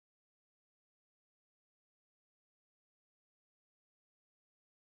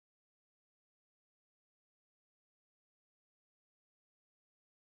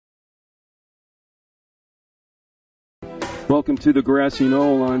Welcome to the Grassy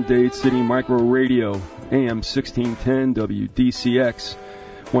Knoll on Dade City Micro Radio, AM 1610 WDCX. I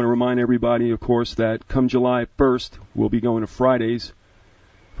want to remind everybody, of course, that come July 1st, we'll be going to Fridays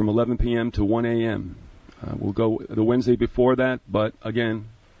from 11 p.m. to 1 a.m. We'll go the Wednesday before that, but again,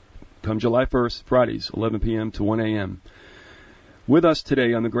 come July 1st, Fridays, 11 p.m. to 1 a.m. With us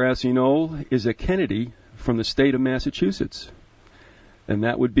today on the Grassy Knoll is a Kennedy from the state of Massachusetts, and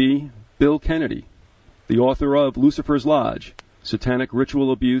that would be Bill Kennedy, the author of Lucifer's Lodge, Satanic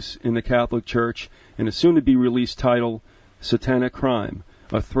Ritual Abuse in the Catholic Church, and a soon-to-be-released title, Satanic Crime,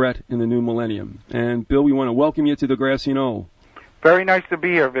 A Threat in the New Millennium. And, Bill, we want to welcome you to the Grassy Knoll. Very nice to be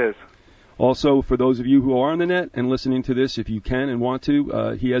here, Viz. Also, for those of you who are on the net and listening to this, if you can and want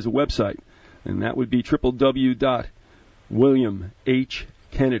to, he has a website, and that would be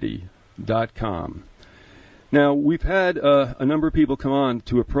www.williamhkennedy.com. Now, we've had a number of people come on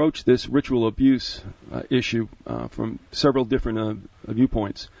to approach this ritual abuse issue from several different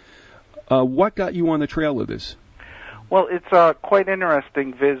viewpoints. What got you on the trail of this? Well, it's quite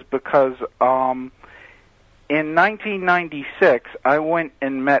interesting, Viz, because in 1996, I went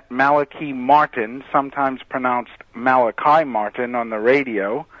and met Malachi Martin, sometimes pronounced Malachi Martin on the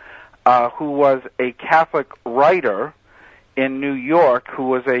radio, who was a Catholic writer in New York, who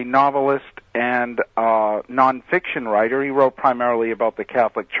was a novelist and nonfiction writer. He wrote primarily about the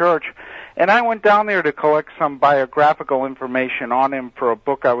Catholic Church. And I went down there to collect some biographical information on him for a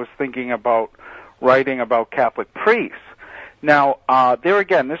book I was thinking about writing about Catholic priests. Now, there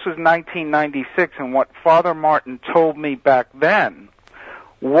again, this was 1996, and what Father Martin told me back then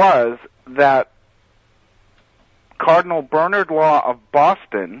was that Cardinal Bernard Law of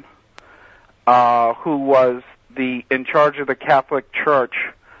Boston, who was in charge of the Catholic Church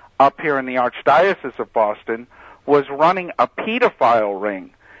up here in the Archdiocese of Boston, was running a pedophile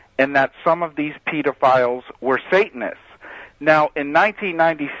ring, and that some of these pedophiles were Satanists. Now, in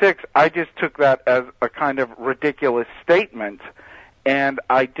 1996, I just took that as a kind of ridiculous statement, and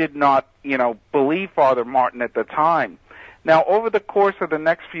I did not, believe Father Martin at the time. Now, over the course of the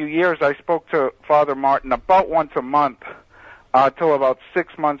next few years, I spoke to Father Martin about once a month, till about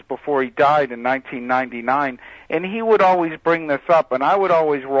 6 months before he died in 1999, and he would always bring this up, and I would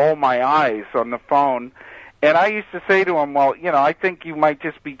always roll my eyes on the phone, and I used to say to him, well, I think you might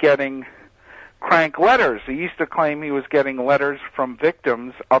just be getting crank letters. He used to claim he was getting letters from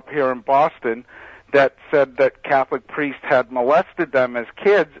victims up here in Boston that said that Catholic priests had molested them as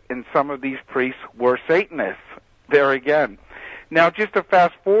kids, and some of these priests were Satanists. There again. Now, just to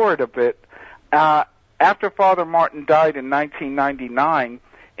fast forward a bit, after Father Martin died in 1999,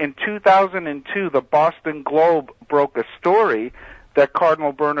 in 2002, the Boston Globe broke a story that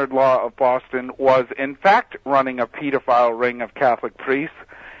Cardinal Bernard Law of Boston was, in fact, running a pedophile ring of Catholic priests.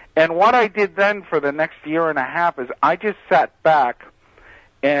 And what I did then for the next year and a half is I just sat back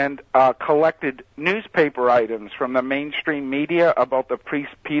and collected newspaper items from the mainstream media about the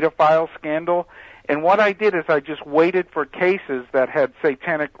priest pedophile scandal. And what I did is I just waited for cases that had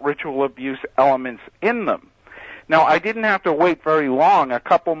satanic ritual abuse elements in them. Now, I didn't have to wait very long. A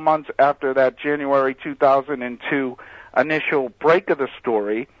couple months after that January 2002 initial break of the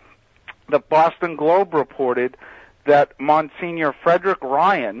story, the Boston Globe reported that Monsignor Frederick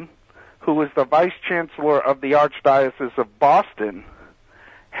Ryan, who was the Vice Chancellor of the Archdiocese of Boston,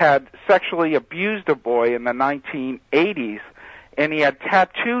 had sexually abused a boy in the 1980s, and he had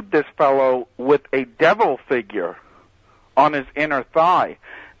tattooed this fellow with a devil figure on his inner thigh.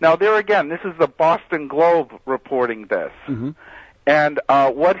 Now, there again, this is the Boston Globe reporting this. Mm-hmm. And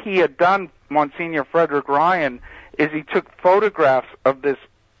what he had done, Monsignor Frederick Ryan, is he took photographs of this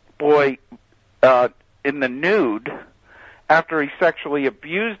boy in the nude after he sexually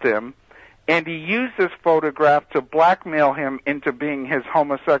abused him, and he used this photograph to blackmail him into being his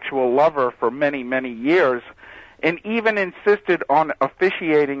homosexual lover for many, many years, and even insisted on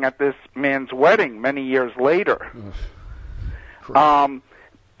officiating at this man's wedding many years later.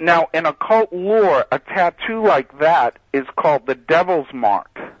 Now, in occult lore, a tattoo like that is called the Devil's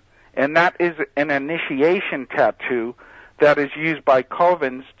Mark, and that is an initiation tattoo that is used by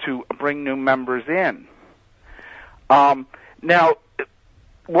covens to bring new members in. Now,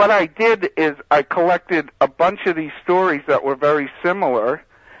 what I did is I collected a bunch of these stories that were very similar,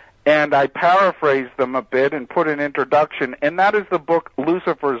 and I paraphrased them a bit and put an introduction, and that is the book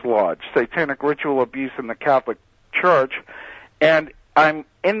Lucifer's Lodge, Satanic Ritual Abuse in the Catholic Church. And I'm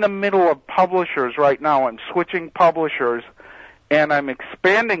in the middle of publishers right now. I'm switching publishers, and I'm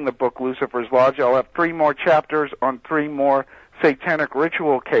expanding the book Lucifer's Lodge. I'll have 3 more chapters on 3 more satanic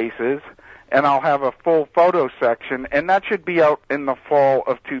ritual cases, and I'll have a full photo section, and that should be out in the fall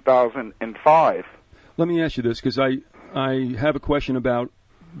of 2005. Let me ask you this, because I have a question about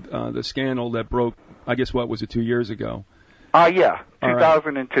the scandal that broke, I guess, what was it, 2 years ago? Yeah,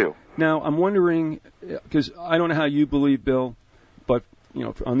 2002. Right. Now, I'm wondering, because I don't know how you believe, Bill, but, you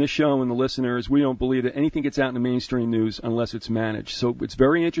know, on this show and the listeners, we don't believe that anything gets out in the mainstream news unless it's managed. So it's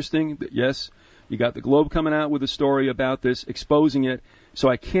very interesting that, yes, you got the Globe coming out with a story about this, exposing it. So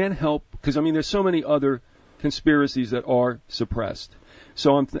I can't help, because, I mean, there's so many other conspiracies that are suppressed.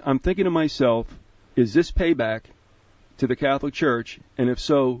 So I'm thinking to myself, is this payback to the Catholic Church? And if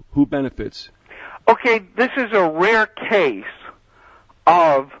so, who benefits? Okay, this is a rare case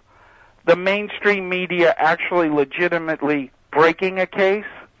of the mainstream media actually legitimately breaking a case.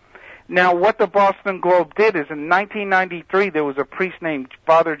 Now, what the Boston Globe did is in 1993, there was a priest named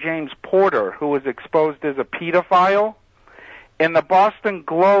Father James Porter who was exposed as a pedophile, and the Boston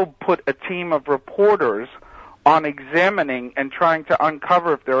Globe put a team of reporters on examining and trying to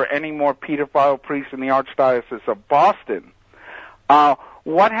uncover if there are any more pedophile priests in the Archdiocese of Boston.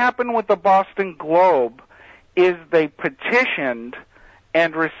 What happened with the Boston Globe is they petitioned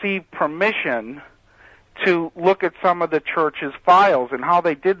and received permission to look at some of the church's files, and how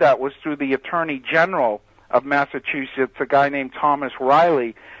they did that was through the Attorney General of Massachusetts, a guy named Thomas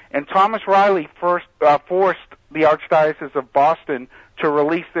Riley. And Thomas Riley first forced the Archdiocese of Boston to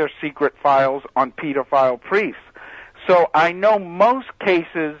release their secret files on pedophile priests. So I know most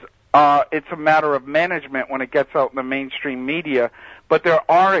cases it's a matter of management when it gets out in the mainstream media, but there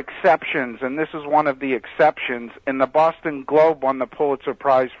are exceptions, and this is one of the exceptions, and the Boston Globe won the Pulitzer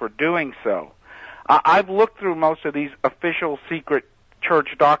Prize for doing so. I've looked through most of these official secret church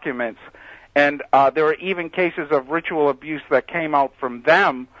documents, and there are even cases of ritual abuse that came out from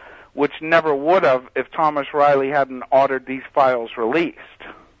them, which never would have if Thomas Riley hadn't ordered these files released.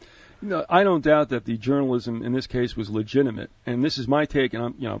 No, I don't doubt that the journalism in this case was legitimate, and this is my take,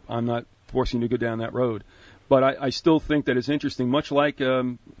 and I'm not forcing you to go down that road. But I still think that it's interesting, much like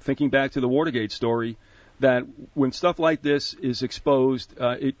thinking back to the Watergate story, that when stuff like this is exposed,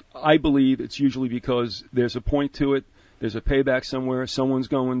 I believe it's usually because there's a point to it, there's a payback somewhere, someone's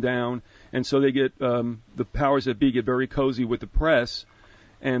going down, and so they get the powers that be get very cozy with the press,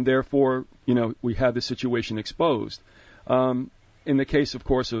 and therefore, we have the situation exposed. In the case, of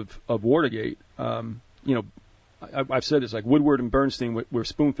course, of Watergate, I've said this, like Woodward and Bernstein were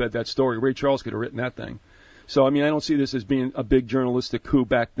spoon-fed that story. Ray Charles could have written that thing. So, I mean, I don't see this as being a big journalistic coup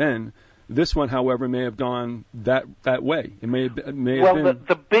back then. This one, however, may have gone that way. It may have been.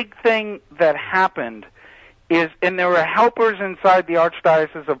 The big thing that happened is, and there were helpers inside the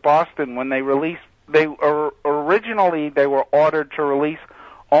Archdiocese of Boston when they released. Originally they were ordered to release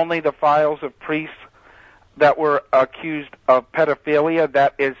only the files of priests that were accused of pedophilia,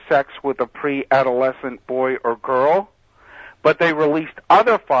 that is, sex with a pre-adolescent boy or girl. But they released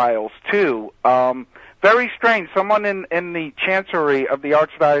other files too. Very strange. Someone in the chancery of the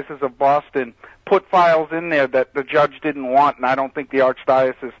Archdiocese of Boston put files in there that the judge didn't want, and I don't think the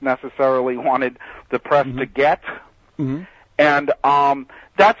Archdiocese necessarily wanted the press to get. Mm-hmm. And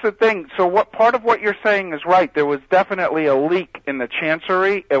that's the thing. So part of what you're saying is right. There was definitely a leak in the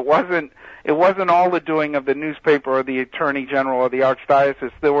chancery. It wasn't all the doing of the newspaper or the Attorney General or the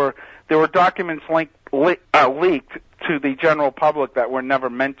Archdiocese. There were documents leaked to the general public that were never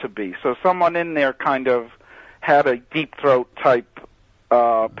meant to be. So someone in there kind of had a deep throat type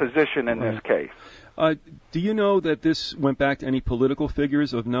position in this case. Do you know that this went back to any political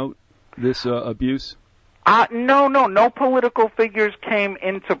figures of note, this abuse? No political figures came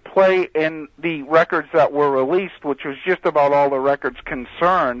into play in the records that were released, which was just about all the records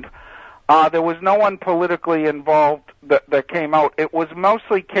concerned. There was no one politically involved that came out. It was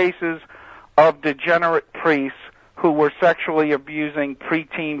mostly cases of degenerate priests who were sexually abusing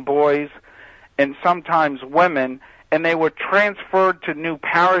preteen boys and sometimes women, and they were transferred to new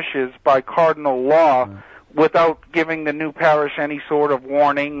parishes by cardinal law without giving the new parish any sort of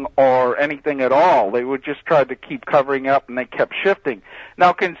warning or anything at all. They would just try to keep covering up, and they kept shifting.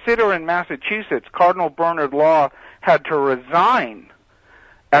 Now, consider in Massachusetts, Cardinal Bernard Law had to resign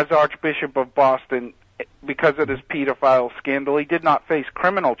as Archbishop of Boston because of this pedophile scandal. He did not face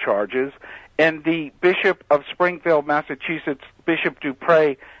criminal charges, and the Bishop of Springfield, Massachusetts, Bishop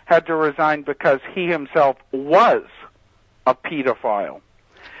Dupre, had to resign because he himself was a pedophile.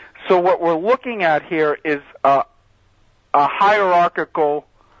 So what we're looking at here is a hierarchical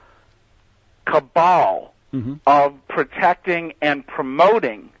cabal of protecting and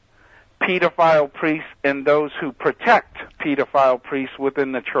promoting pedophile priests and those who protect pedophile priests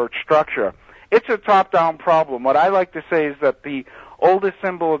within the church structure. It's a top-down problem. What I like to say is that the oldest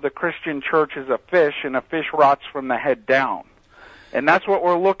symbol of the Christian church is a fish, and a fish rots from the head down. And that's what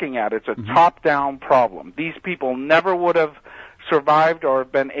we're looking at. It's a top-down problem. These people never would have survived or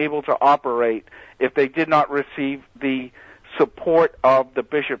have been able to operate if they did not receive the support of the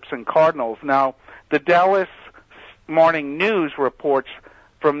bishops and cardinals. Now, the Dallas Morning News reports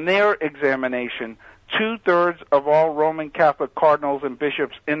from their examination, 2/3 of all Roman Catholic cardinals and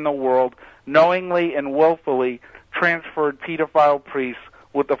bishops in the world knowingly and willfully transferred pedophile priests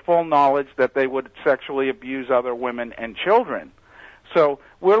with the full knowledge that they would sexually abuse other women and children. So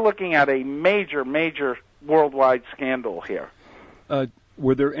we're looking at a major, major worldwide scandal here.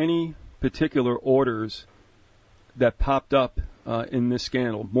 Were there any particular orders that popped up in this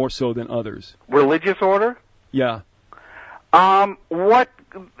scandal, more so than others? Religious order? Yeah. What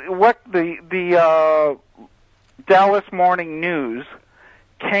the Dallas Morning News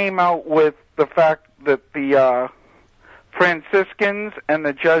came out with the fact that the Franciscans and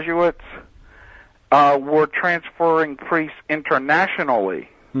the Jesuits were transferring priests internationally.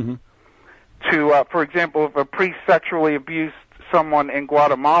 To, for example, if a priest sexually abused someone in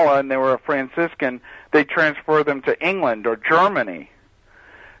Guatemala and they were a Franciscan, they transfer them to England or Germany.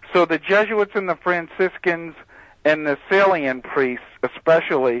 So the Jesuits and the Franciscans and the Salian priests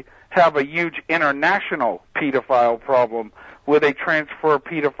especially have a huge international pedophile problem where they transfer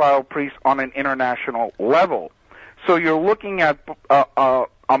pedophile priests on an international level. So you're looking at a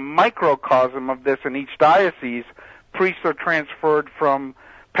microcosm of this in each diocese. Priests are transferred from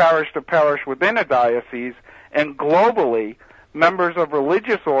parish to parish within a diocese, and globally, members of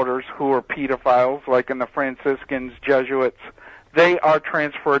religious orders who are pedophiles, like in the Franciscans, Jesuits, they are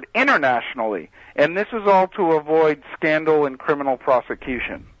transferred internationally. And this is all to avoid scandal and criminal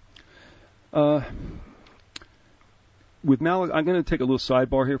prosecution. With Malachi, I'm going to take a little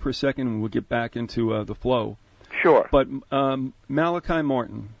sidebar here for a second, and we'll get back into the flow. Sure. But Malachi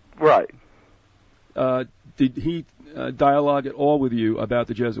Martin. Right. Did he dialogue at all with you about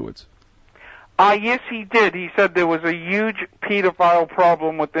the Jesuits? Yes, he did. He said there was a huge pedophile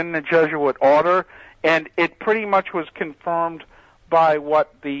problem within the Jesuit order, and it pretty much was confirmed by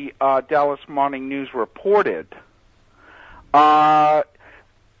what the Dallas Morning News reported. The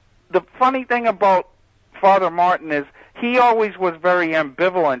funny thing about Father Martin is he always was very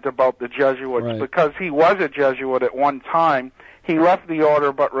ambivalent about the Jesuits because he was a Jesuit at one time. He left the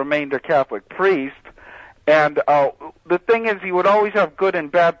order but remained a Catholic priest. And the thing is, he would always have good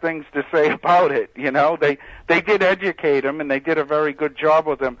and bad things to say about it. You know, they did educate him, and they did a very good job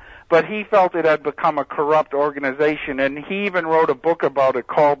with him. But he felt it had become a corrupt organization, and he even wrote a book about it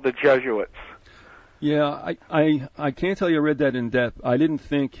called The Jesuits. Yeah, I can't tell you I read that in depth. I didn't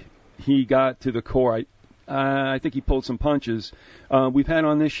think he got to the core. I think he pulled some punches. We've had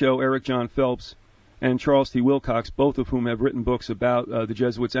on this show Eric John Phelps and Charles T. Wilcox, both of whom have written books about the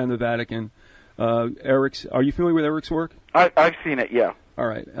Jesuits and the Vatican. Eric's, are you familiar with Eric's work? I've seen it, yeah. All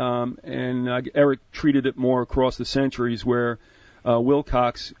right. And Eric treated it more across the centuries, where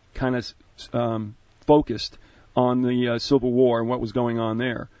Wilcox kind of focused on the Civil War and what was going on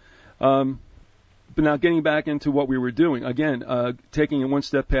there. But now getting back into what we were doing, again, taking it one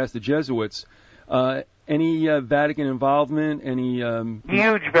step past the Jesuits, any Vatican involvement, any...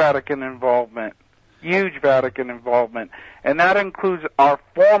 Huge Vatican involvement. Huge Vatican involvement. And that includes our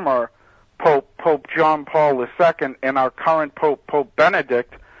former Pope, Pope John Paul II, and our current Pope, Pope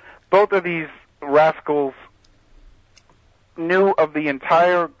Benedict. Both of these rascals knew of the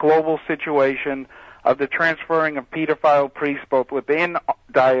entire global situation of the transferring of pedophile priests both within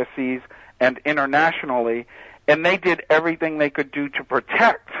dioceses and internationally, and they did everything they could do to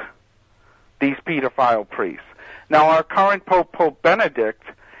protect these pedophile priests. Now, our current Pope, Pope Benedict,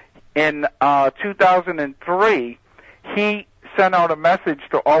 in 2003, he sent out a message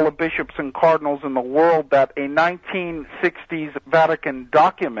to all the bishops and cardinals in the world that a 1960s Vatican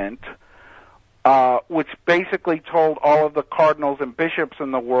document, which basically told all of the cardinals and bishops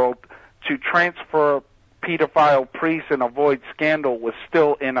in the world to transfer pedophile priests and avoid scandal, was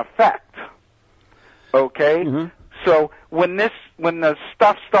still in effect. Okay? Mm-hmm. So when the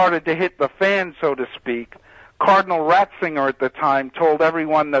stuff started to hit the fan, so to speak, Cardinal Ratzinger at the time told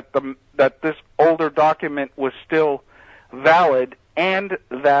everyone that this older document was still valid and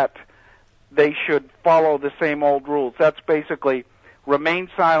that they should follow the same old rules. That's basically remain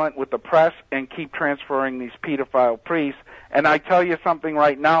silent with the press and keep transferring these pedophile priests. And I tell you something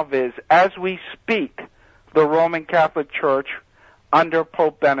right now, Viz, as we speak, the Roman Catholic Church under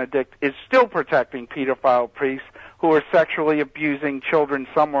Pope Benedict is still protecting pedophile priests who are sexually abusing children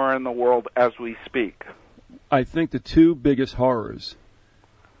somewhere in the world as we speak. I think the two biggest horrors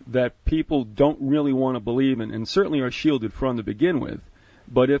that people don't really want to believe in, and certainly are shielded from to begin with,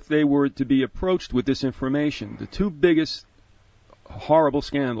 but if they were to be approached with this information, the two biggest horrible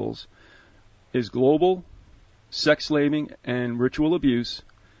scandals is global sex slaving and ritual abuse,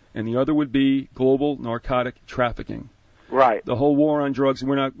 and the other would be global narcotic trafficking. Right. The whole war on drugs,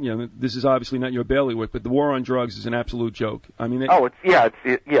 we're not, this is obviously not your bailiwick, but the war on drugs is an absolute joke. I mean, yeah.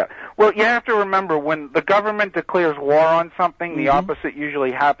 Well, you have to remember, when the government declares war on something, the opposite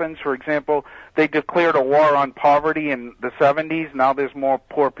usually happens. For example, they declared a war on poverty in the 70s. Now there's more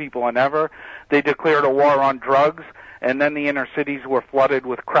poor people than ever. They declared a war on drugs, and then the inner cities were flooded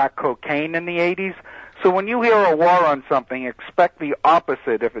with crack cocaine in the 80s. So when you hear a war on something, expect the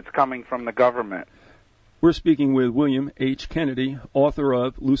opposite if it's coming from the government. We're speaking with William H. Kennedy, author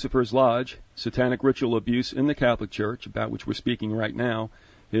of Lucifer's Lodge, Satanic Ritual Abuse in the Catholic Church, about which we're speaking right now.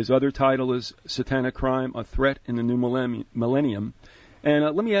 His other title is Satanic Crime, A Threat in the New Millennium. And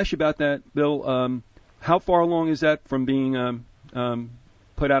let me ask you about that, Bill. How far along is that from being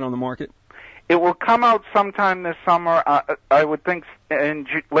put out on the market? It will come out sometime this summer, I would think in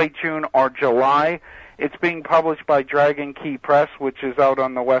late June or July. It's being published by Dragon Key Press, which is out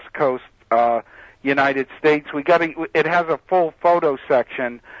on the West Coast, United States. It has a full photo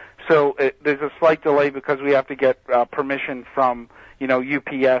section, so there's a slight delay because we have to get permission from,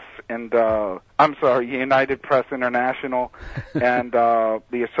 UPS and United Press International and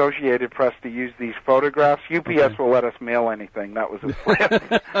the Associated Press to use these photographs. UPS will let us mail anything. That was a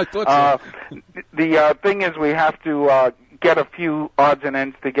slip. I thought so. The thing is, we have to get a few odds and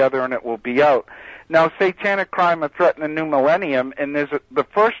ends together, and it will be out. Now, Satanic Crime, A Threat in the New Millennium, and the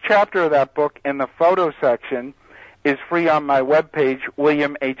first chapter of that book in the photo section is free on my webpage,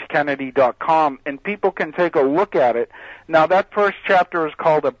 williamhkennedy.com, and people can take a look at it. Now, that first chapter is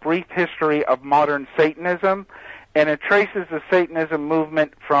called A Brief History of Modern Satanism, and it traces the Satanism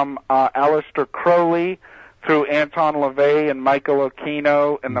movement from Aleister Crowley through Anton LaVey and Michael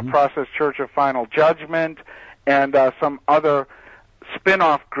Aquino and the Process Church of Final Judgment and some other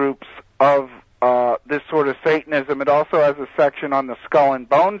spin-off groups of this sort of Satanism. It also has a section on the Skull and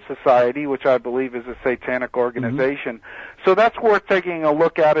Bones Society, which I believe is a satanic organization. So that's worth taking a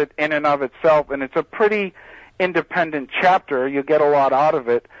look at it in and of itself, and it's a pretty independent chapter. You get a lot out of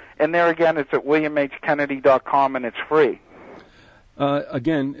it. And there again, it's at williamhkennedy.com, and it's free.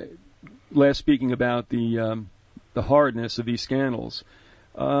 Again, last speaking about the hardness of these scandals,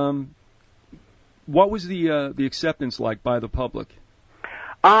 what was the acceptance like by the public?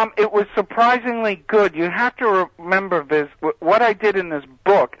 It was surprisingly good. You have to remember, Viz, what I did in this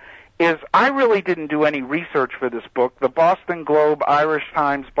book is I really didn't do any research for this book. The Boston Globe, Irish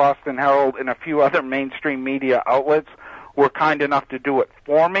Times, Boston Herald, and a few other mainstream media outlets were kind enough to do it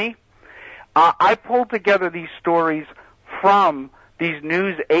for me. I pulled together these stories from these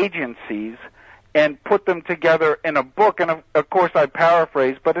news agencies and put them together in a book. And, of course, I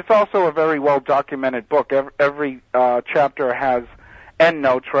paraphrase, but it's also a very well-documented book. Every chapter has end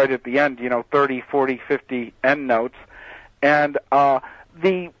notes right at the end, 30, 40, 50 end notes. And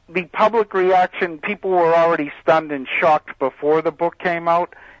the public reaction, people were already stunned and shocked before the book came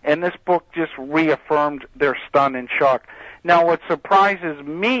out, and this book just reaffirmed their stun and shock. Now, what surprises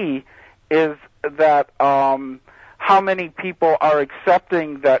me is that how many people are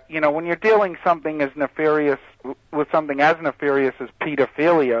accepting that, when you're dealing something as nefarious with something as nefarious as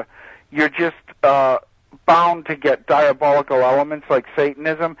pedophilia, you're just bound to get diabolical elements like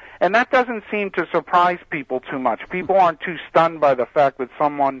Satanism, and that doesn't seem to surprise people too much. People aren't too stunned by the fact that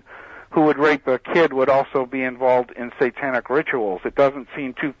someone who would rape a kid would also be involved in satanic rituals. It doesn't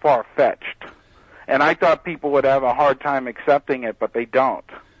seem too far-fetched. And I thought people would have a hard time accepting it, but they don't.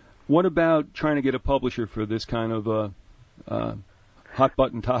 What about trying to get a publisher for this kind of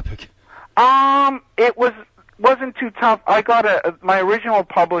hot-button topic? It wasn't too tough. I got my original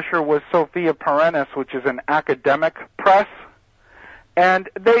publisher was Sophia Perennis, which is an academic press, and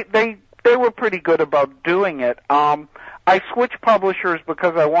they were pretty good about doing it. I switched publishers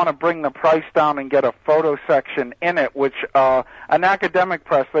because I want to bring the price down and get a photo section in it, which an academic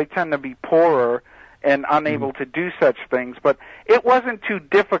press, they tend to be poorer and unable to do such things, but it wasn't too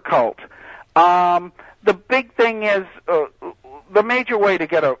difficult. The big thing is the major way to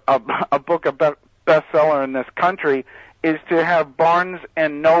get a book about bestseller in this country is to have Barnes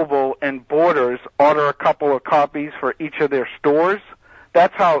and Noble and Borders order a couple of copies for each of their stores.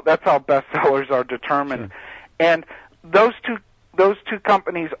 That's how bestsellers are determined. Sure. And those two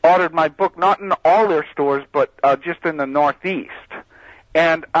companies ordered my book not in all their stores, but just in the Northeast.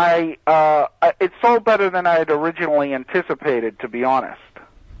 And it sold better than I had originally anticipated, to be honest.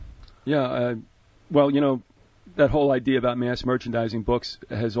 Yeah, well, that whole idea about mass merchandising books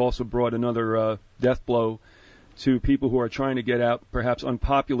has also brought another death blow to people who are trying to get out perhaps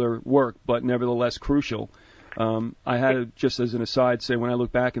unpopular work, but nevertheless crucial. I had, just as an aside, say when I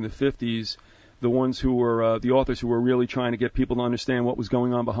look back in the 50s, the ones who were the authors who were really trying to get people to understand what was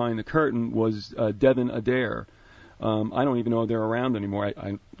going on behind the curtain was Devin Adair. I don't even know if they're around anymore.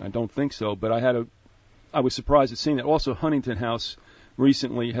 I don't think so. But I was surprised at seeing that. Also, Huntington House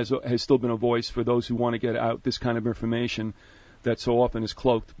recently has still been a voice for those who want to get out this kind of information that so often is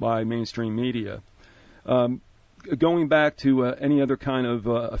cloaked by mainstream media. Going back to any other kind of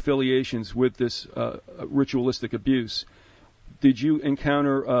affiliations with this ritualistic abuse, did you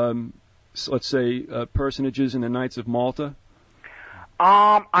encounter, let's say, personages in the Knights of Malta?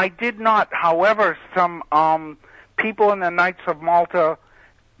 I did not. However, some people in the Knights of Malta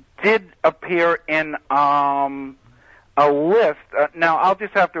did appear in a list. Now, I'll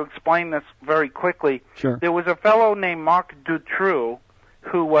just have to explain this very quickly. Sure. There was a fellow named Marc Dutroux,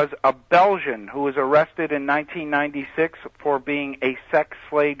 who was a Belgian, who was arrested in 1996 for being a sex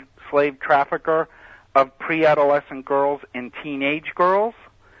slave trafficker of pre-adolescent girls and teenage girls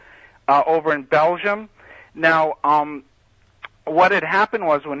over in Belgium. Now, what had happened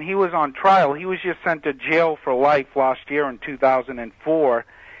was when he was on trial, he was just sent to jail for life last year in 2004.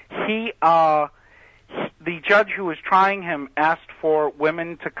 The judge who was trying him asked for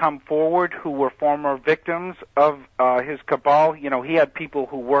women to come forward who were former victims of his cabal. You know, he had people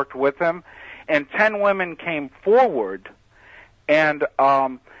who worked with him, and 10 women came forward, and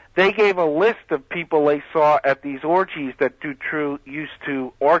they gave a list of people they saw at these orgies that Dutroux used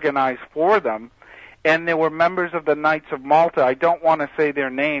to organize for them, and there were members of the Knights of Malta. I don't want to say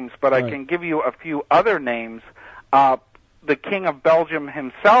their names, but right. I can give you a few other names. The King of Belgium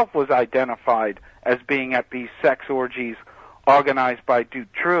himself was identified as being at these sex orgies organized by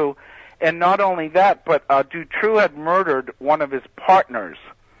Dutroux. And not only that, but Dutroux had murdered one of his partners.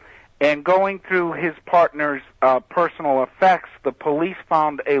 And going through his partner's personal effects, the police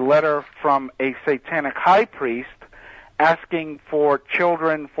found a letter from a satanic high priest asking for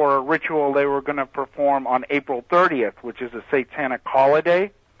children for a ritual they were going to perform on April 30th, which is a satanic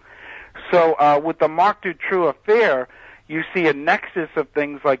holiday. So with the Marc Dutroux affair, you see a nexus of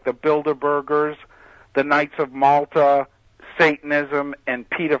things like the Bilderbergers, the Knights of Malta, Satanism, and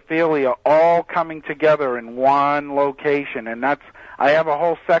pedophilia all coming together in one location. And I have a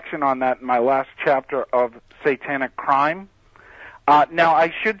whole section on that in my last chapter of Satanic Crime. Now,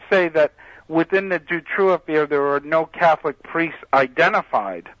 I should say that within the Dutroux affair, there were no Catholic priests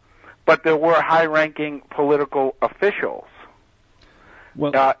identified, but there were high-ranking political officials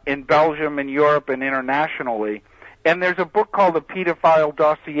in Belgium, in Europe, and internationally. And there's a book called The Pedophile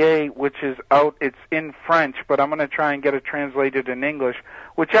Dossier, which is out. It's in French, but I'm going to try and get it translated in English,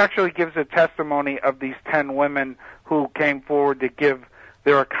 which actually gives a testimony of these 10 women who came forward to give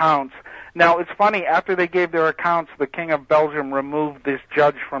their accounts. Now, it's funny, after they gave their accounts, the King of Belgium removed this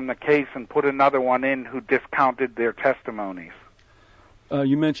judge from the case and put another one in who discounted their testimonies.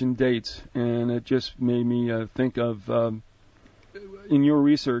 You mentioned dates, and it just made me think of, in your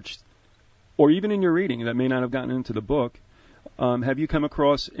research, or even in your reading that may not have gotten into the book, have you come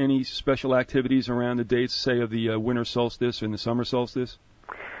across any special activities around the dates, say, of the winter solstice and the summer solstice?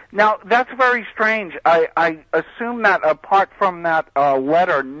 Now, that's very strange. I assume that apart from that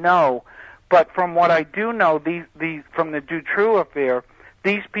letter, no. But from what I do know, from the Dutroux affair,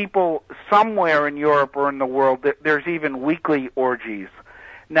 these people somewhere in Europe or in the world, there's even weekly orgies.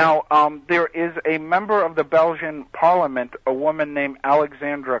 Now, there is a member of the Belgian parliament, a woman named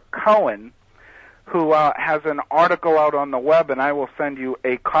Alexandra Cohen, who has an article out on the web, and I will send you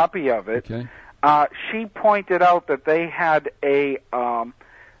a copy of it. Okay. She pointed out that they had a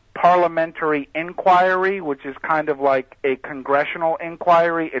parliamentary inquiry, which is kind of like a congressional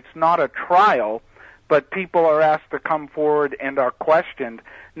inquiry. It's not a trial, but people are asked to come forward and are questioned.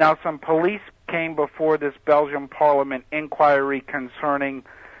 Now, some police came before this Belgian parliament inquiry concerning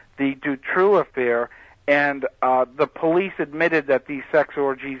the Dutroux affair, and the police admitted that these sex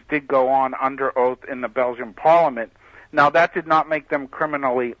orgies did go on under oath in the Belgian parliament. Now, that did not make them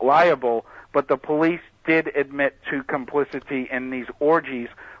criminally liable, but the police did admit to complicity in these orgies,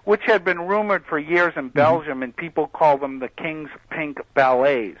 which had been rumored for years in Belgium, and people call them the King's Pink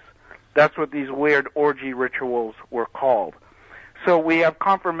Ballets. That's what these weird orgy rituals were called. So we have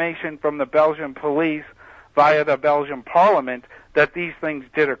confirmation from the Belgian police via the Belgian parliament that these things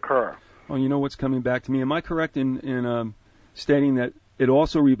did occur. Well, you know what's coming back to me? Am I correct in stating that it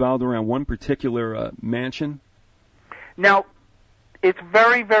also revolved around one particular mansion? Now, it's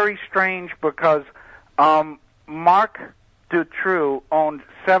very, very strange because Marc Dutroux owned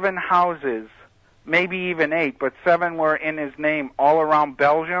 7 houses, maybe even 8, but 7 were in his name all around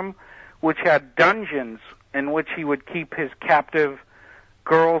Belgium, which had dungeons in which he would keep his captive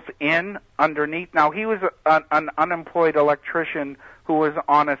girls in underneath. Now, he was an unemployed electrician who was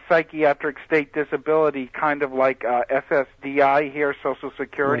on a psychiatric state disability, kind of like SSDI here, Social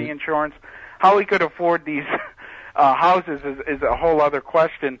Security insurance. How he could afford these houses is a whole other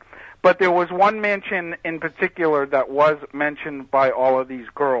question. But there was one mansion in particular that was mentioned by all of these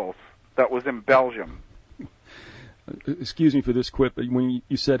girls that was in Belgium. Excuse me for this quip, but when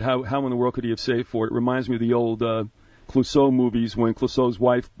you said how in the world could he have saved for it, it reminds me of the old Clouseau movies when Clouseau's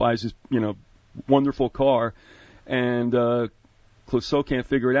wife buys his, wonderful car, and Clouseau can't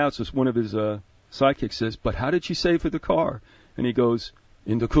figure it out, so one of his sidekicks says, "But how did she save for the car?" And he goes,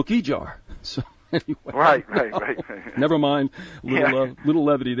 "In the cookie jar." So anyway. Right. Never mind, little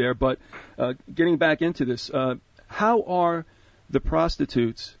levity there. But getting back into this, how are the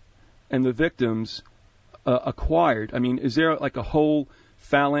prostitutes and the victims acquired? I mean, is there like a whole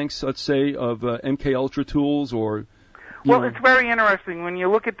phalanx, let's say, of MK Ultra tools, or? Well, it's very interesting when you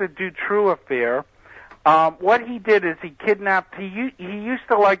look at the Dutroux affair. What he did is he kidnapped. He used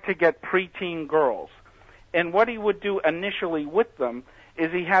to like to get preteen girls, and what he would do initially with them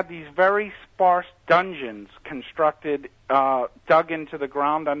is he had these very sparse dungeons constructed, dug into the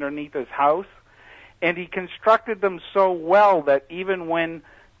ground underneath his house, and he constructed them so well that even when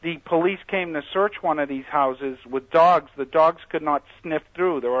the police came to search one of these houses with dogs, the dogs could not sniff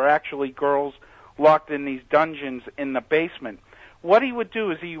through. There were actually girls locked in these dungeons in the basement. What he would do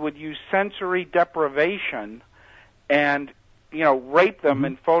is he would use sensory deprivation and, rape them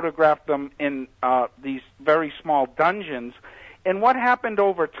and photograph them in these very small dungeons. And what happened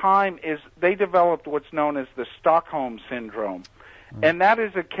over time is they developed what's known as the Stockholm Syndrome. And that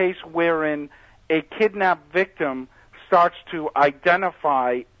is a case wherein a kidnapped victim starts to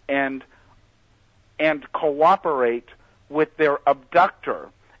identify and cooperate with their abductor.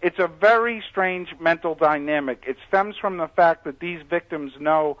 It's a very strange mental dynamic. It stems from the fact that these victims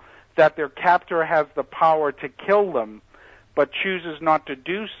know that their captor has the power to kill them, but chooses not to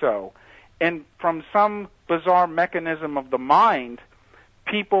do so. And from some bizarre mechanism of the mind,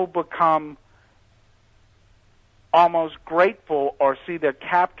 people become almost grateful or see their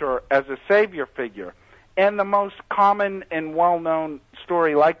captor as a savior figure. And the most common and well-known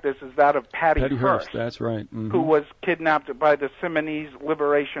story like this is that of Patty Hearst. That's right. Who was kidnapped by the Simonese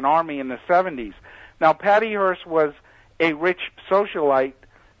Liberation Army in the 70s. Now, Patty Hearst was a rich socialite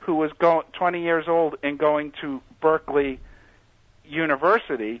who was 20 years old and going to Berkeley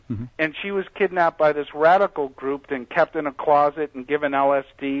University, and she was kidnapped by this radical group and kept in a closet and given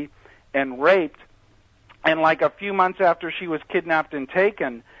LSD and raped. And like a few months after she was kidnapped and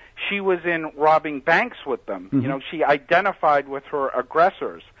taken, she was in robbing banks with them. She identified with her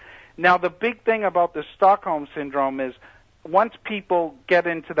aggressors. Now, the big thing about the Stockholm Syndrome is once people get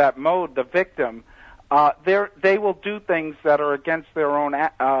into that mode, the victim, they will do things that are against their own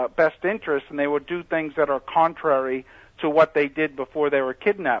best interests, and they will do things that are contrary to what they did before they were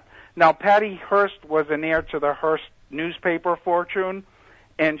kidnapped. Now, Patty Hearst was an heir to the Hearst newspaper fortune,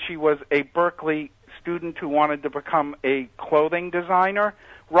 and she was a Berkeley student who wanted to become a clothing designer.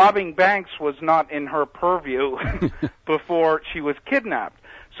 Robbing banks was not in her purview before she was kidnapped.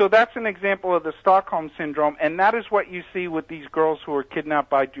 So that's an example of the Stockholm Syndrome, and that is what you see with these girls who were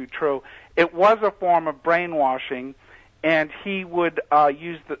kidnapped by Dutroux. It was a form of brainwashing, and he would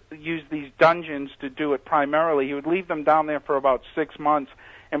use these dungeons to do it primarily. He would leave them down there for about 6 months,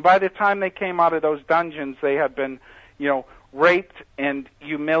 and by the time they came out of those dungeons, they had been, raped and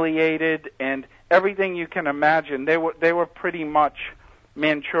humiliated and everything you can imagine. They were pretty much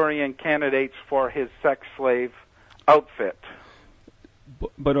Manchurian candidates for his sex slave outfit.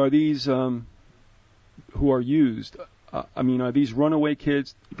 But are these who are used? Are these runaway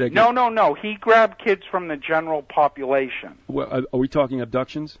kids? No. He grabbed kids from the general population. Well, are we talking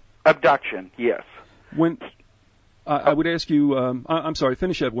abductions? Abduction, yes. When I would ask you, I'm sorry,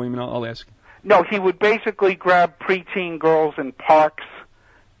 finish that, William, and I'll ask. No, he would basically grab preteen girls in parks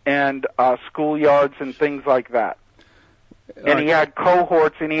and schoolyards and things like that. And he had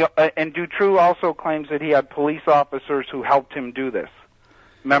cohorts, and Dutroux also claims that he had police officers who helped him do this.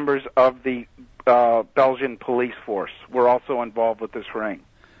 Members of the Belgian police force were also involved with this ring.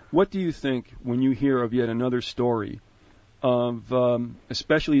 What do you think when you hear of yet another story of,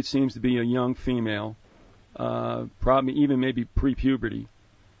 especially it seems to be a young female, probably even maybe pre-puberty,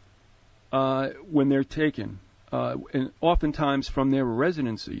 when they're taken, and oftentimes from their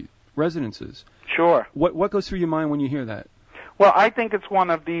residences? Sure. What goes through your mind when you hear that? Well, I think it's one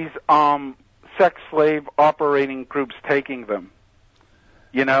of these sex slave operating groups taking them.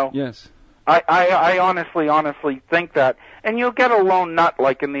 Yes. I honestly think that. And you'll get a lone nut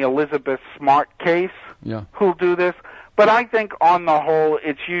like in the Elizabeth Smart case who'll do this. But I think on the whole,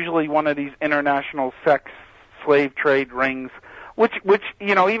 it's usually one of these international sex slave trade rings, which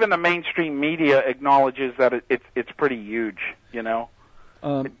even the mainstream media acknowledges that it's pretty huge.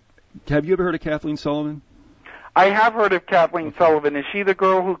 Have you ever heard of Kathleen Sullivan? I have heard of Kathleen Sullivan. Is she the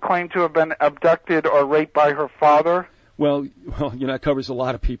girl who claimed to have been abducted or raped by her father? Well, that covers a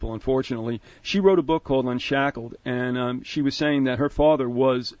lot of people, unfortunately. She wrote a book called Unshackled, and she was saying that her father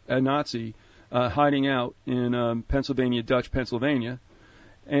was a Nazi hiding out in Dutch Pennsylvania,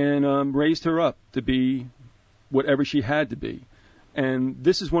 and raised her up to be whatever she had to be. And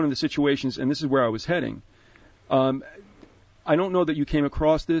this is one of the situations, and this is where I was heading. I don't know that you came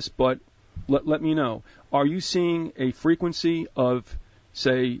across this, but let me know. Are you seeing a frequency of,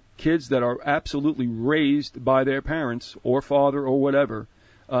 say, kids that are absolutely raised by their parents or father or whatever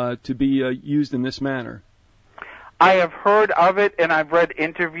to be used in this manner? I have heard of it, and I've read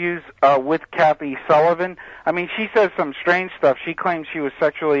interviews with Kathy Sullivan. I mean, she says some strange stuff. She claims she was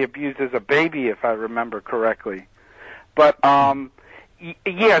sexually abused as a baby, if I remember correctly. But,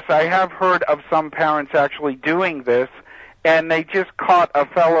 yes, I have heard of some parents actually doing this, and they just caught a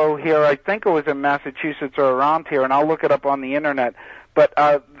fellow here, I think it was in Massachusetts or around here, and I'll look it up on the Internet, but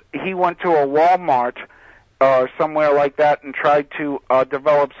he went to a Walmart or somewhere like that and tried to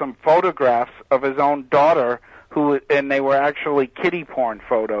develop some photographs of his own daughter, and they were actually kiddie porn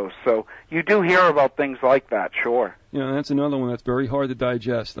photos. So you do hear about things like that, sure. That's another one that's very hard to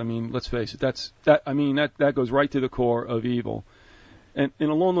digest. I mean, let's face it. That goes right to the core of evil. And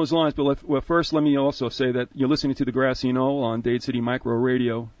along those lines, but first let me also say that you're listening to the Grassy Knoll on Dade City Micro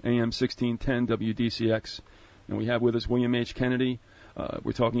Radio, AM 1610 WDCX. And we have with us William H. Kennedy.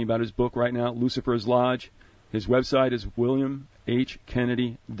 We're talking about his book right now, Lucifer's Lodge. His website is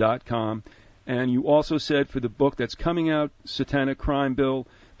williamhkennedy.com. And you also said for the book that's coming out, Satanic Crime Bill,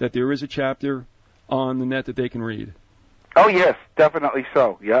 that there is a chapter on the net that they can read. Oh, yes, definitely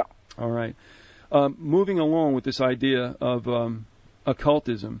so, yeah. All right. Moving along with this idea of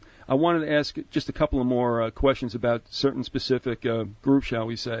occultism, I wanted to ask just a couple of more questions about certain specific groups, shall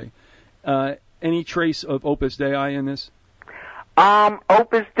we say. Any trace of Opus Dei in this?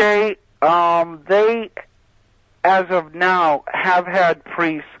 Opus Dei, they, as of now, have had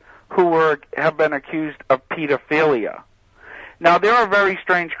priests who have been accused of pedophilia. Now, they're a very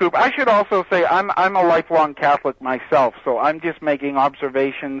strange group. I should also say I'm a lifelong Catholic myself, so I'm just making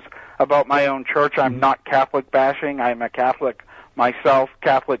observations about my own church. I'm not Catholic bashing. I'm a Catholic myself,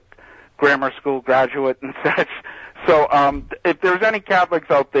 Catholic grammar school graduate and such. So if there's any Catholics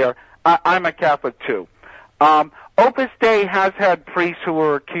out there, I'm a Catholic too. Opus Dei has had priests who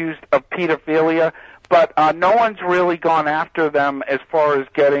were accused of pedophilia, but no one's really gone after them as far as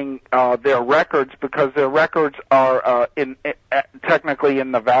getting their records, because their records are technically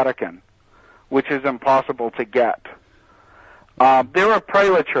in the Vatican, which is impossible to get. They're a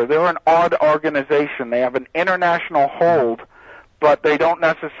prelature. They're an odd organization. They have an international hold, but they don't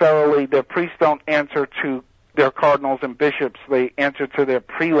necessarily, their priests don't answer to their cardinals and bishops. They answer to their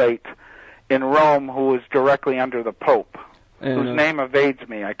prelate in Rome, who is directly under the Pope. And, whose name evades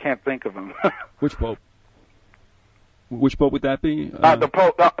me. I can't think of him. Which Pope? Which Pope would that be? The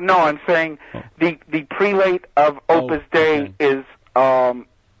Pope. No, I'm saying the prelate of Opus Dei is,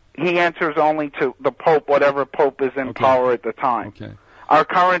 he answers only to the Pope, whatever Pope is in power at the time. Okay. Our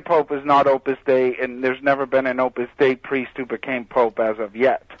current Pope is not Opus Dei, and there's never been an Opus Dei priest who became Pope as of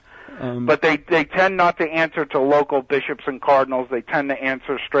yet. But they tend not to answer to local bishops and cardinals. They tend to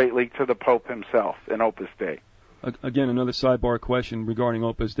answer straightly to the Pope himself in Opus Dei. Again, another sidebar question regarding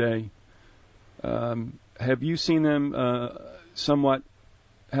Opus Dei. Have you seen them somewhat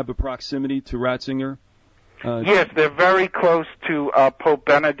have a proximity to Ratzinger? Yes, they're very close to Pope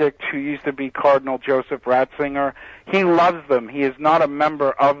Benedict, who used to be Cardinal Joseph Ratzinger. He loves them. He is not a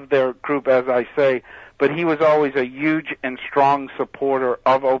member of their group, as I say, but he was always a huge and strong supporter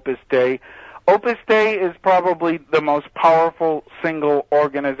of Opus Dei. Opus Dei is probably the most powerful single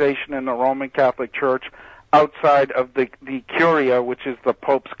organization in the Roman Catholic Church outside of the Curia, which is the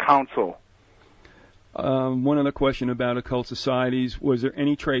Pope's council. One other question about occult societies. Was there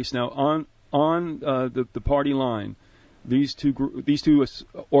any trace now on the party line? These two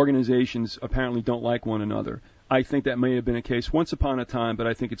organizations apparently don't like one another. I think that may have been a case once upon a time, but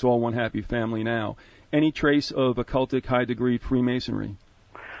I think it's all one happy family now. Any trace of occultic high-degree Freemasonry?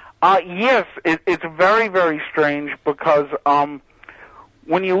 Yes, it's very, very strange because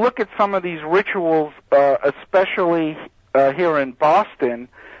when you look at some of these rituals, especially here in Boston,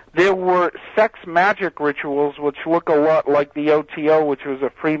 there were sex magic rituals which look a lot like the OTO, which was a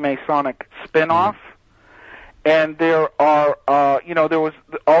Freemasonic spin-off. And there are, there was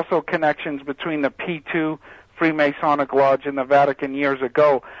also connections between the P2 Freemasonic lodge in the Vatican years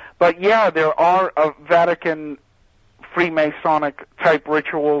ago. But yeah, there are Vatican Freemasonic type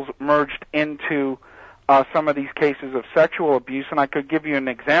rituals merged into some of these cases of sexual abuse, and I could give you an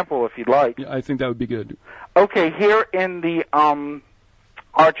example if you'd like. Yeah, I think that would be good. Okay, here in the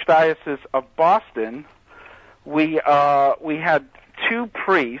Archdiocese of Boston, we had two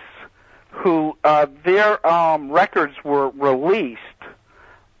priests who their records were released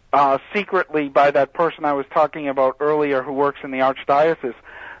secretly by that person I was talking about earlier who works in the Archdiocese.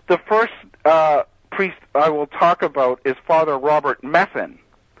 The first priest I will talk about is Father Robert Methven.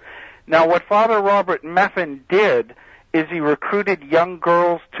 Now, what Father Robert Methven did is he recruited young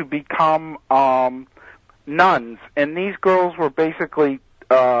girls to become nuns, and these girls were basically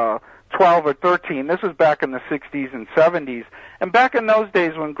 12 or 13. This was back in the 60s and 70s. And back in those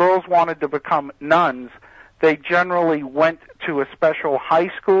days when girls wanted to become nuns, they generally went to a special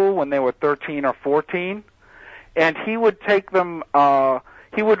high school when they were 13 or 14, and he would take them,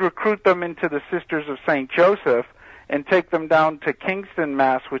 he would recruit them into the Sisters of St. Joseph and take them down to Kingston,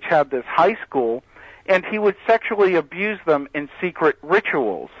 Mass., which had this high school, and he would sexually abuse them in secret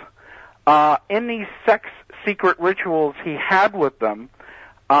rituals. In these secret rituals he had with them,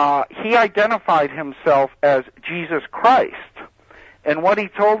 he identified himself as Jesus Christ. And what he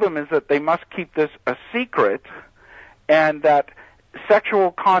told them is that they must keep this a secret, and that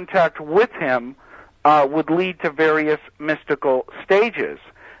sexual contact with him would lead to various mystical stages.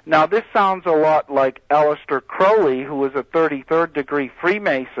 Now, this sounds a lot like Aleister Crowley, who was a 33rd degree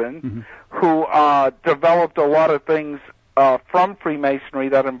Freemason, who developed a lot of things from Freemasonry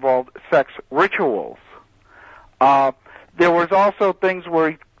that involved sex rituals. There was also things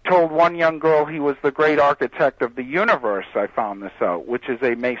where he told one young girl he was the great architect of the universe. I found this out, which is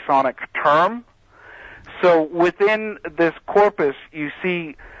a Masonic term. So within this corpus, you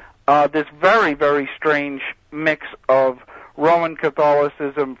see this very, very strange mix of Roman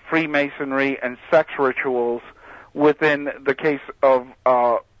Catholicism, Freemasonry, and sex rituals within the case of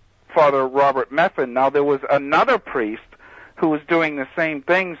Father Robert Methven. Now, there was another priest who was doing the same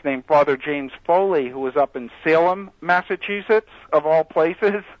things named Father James Foley, who was up in Salem, Massachusetts, of all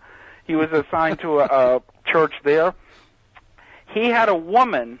places. He was assigned to a church there. He had a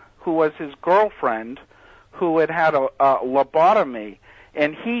woman who was his girlfriend who had had a lobotomy,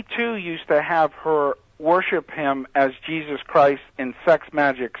 and he too used to have her worship him as Jesus Christ in sex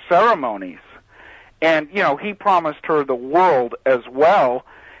magic ceremonies. And, you know, he promised her the world as well.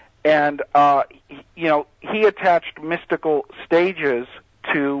 And, you know, he attached mystical stages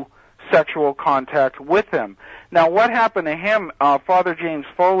to sexual contact with him. Now, what happened to him, Father James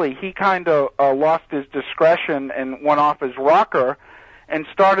Foley, he kind of lost his discretion and went off his rocker and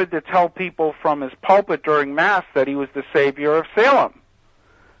started to tell people from his pulpit during Mass that he was the Savior of Salem,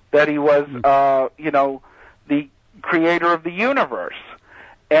 that he was, you know, the creator of the universe.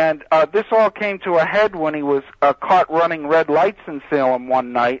 And this all came to a head when he was caught running red lights in Salem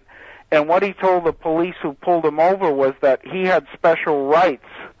one night. And what he told the police who pulled him over was that he had special rights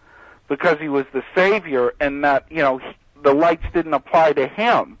because he was the Savior, and that, you know, the lights didn't apply to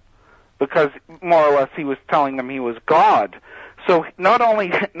him because more or less he was telling them he was God. So not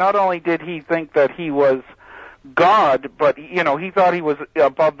only did he think that he was God, but, you know, he thought he was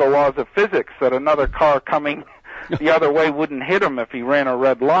above the laws of physics, that another car coming the other way wouldn't hit him if he ran a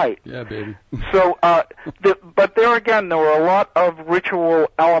red light. Yeah, baby. So, but there again, there were a lot of ritual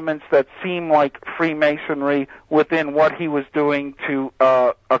elements that seem like Freemasonry within what he was doing to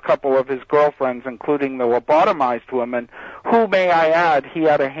a couple of his girlfriends, including the lobotomized woman, who, may I add, he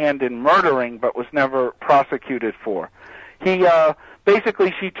had a hand in murdering but was never prosecuted for. He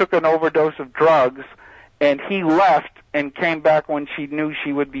basically, she took an overdose of drugs, and he left and came back when she knew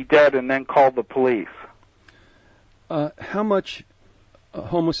she would be dead, and then called the police. How much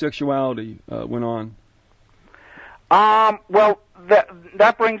homosexuality went on? Well,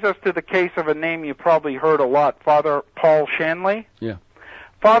 that brings us to the case of a name you probably heard a lot, Father Paul Shanley. Yeah.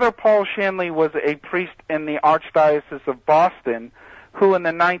 Father Paul Shanley was a priest in the Archdiocese of Boston who in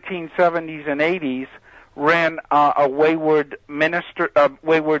the 1970s and 80s ran a wayward ministry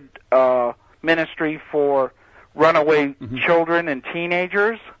for runaway children and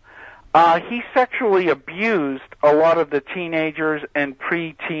teenagers. He sexually abused a lot of the teenagers and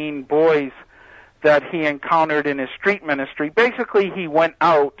preteen boys that he encountered in his street ministry. Basically, he went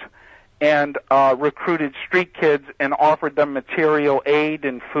out and recruited street kids and offered them material aid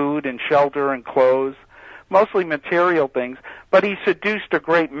and food and shelter and clothes, mostly material things, but he seduced a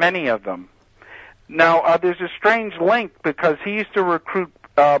great many of them. Now, there's a strange link because he used to recruit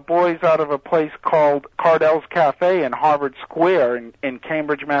boys out of a place called Cardell's Cafe in Harvard Square in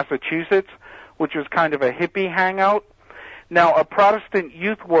Cambridge, Massachusetts, which was kind of a hippie hangout. Now, a Protestant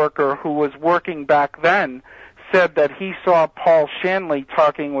youth worker who was working back then said that he saw Paul Shanley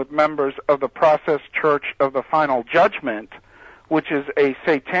talking with members of the Process Church of the Final Judgment, which is a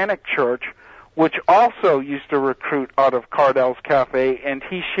satanic church, which also used to recruit out of Cardell's Cafe, and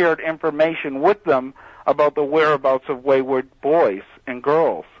he shared information with them about the whereabouts of wayward boys and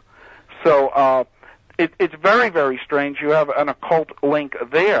girls. So it's very, very strange. You have an occult link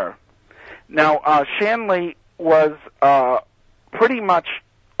there. Now, Shanley was pretty much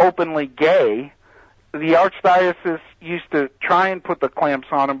openly gay. The Archdiocese used to try and put the clamps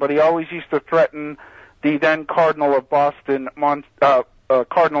on him, but he always used to threaten the then Cardinal of Boston,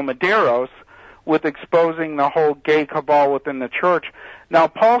 Cardinal Medeiros, with exposing the whole gay cabal within the church. Now,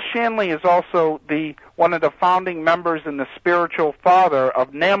 Paul Shanley is also one of the founding members and the spiritual father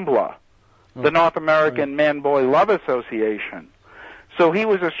of NAMBLA, the North American Man-Boy Love Association. So he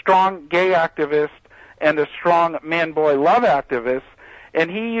was a strong gay activist and a strong man-boy love activist, and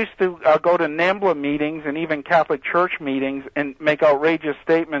he used to go to NAMBLA meetings and even Catholic Church meetings and make outrageous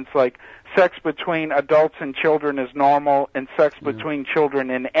statements like sex between adults and children is normal and sex between children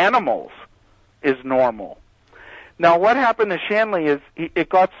and animals is normal. Now, what happened to Shanley is it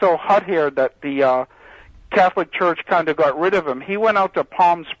got so hot-haired that the Catholic Church kind of got rid of him. He went out to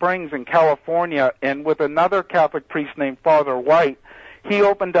Palm Springs in California, and with another Catholic priest named Father White, he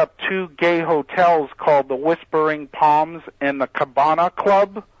opened up 2 gay hotels called the Whispering Palms and the Cabana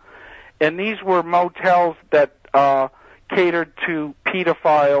Club. And these were motels that catered to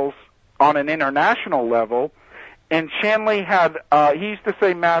pedophiles on an international level. And Shanley he used to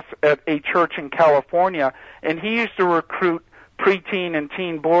say Mass at a church in California, and he used to recruit preteen and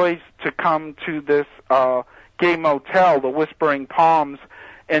teen boys to come to this gay motel, the Whispering Palms,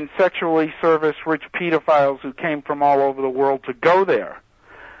 and sexually service rich pedophiles who came from all over the world to go there.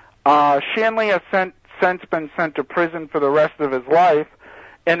 Shanley has since been sent to prison for the rest of his life,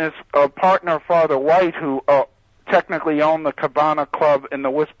 and his partner, Father White, who technically owned the Cabana Club in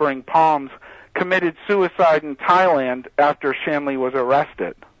the Whispering Palms, committed suicide in Thailand after Shanley was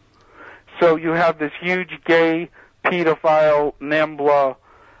arrested. So you have this huge gay pedophile NAMBLA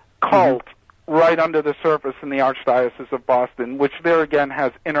cult right under the surface in the Archdiocese of Boston, which there again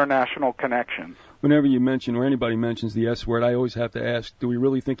has international connections. Whenever you mention or anybody mentions the S word, I always have to ask, do we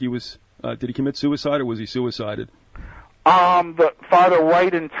really think he was, did he commit suicide or was he suicided? The Father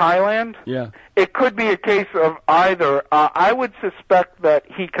White in Thailand? Yeah. It could be a case of either. I would suspect that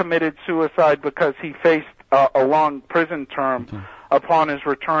he committed suicide because he faced a long prison term upon his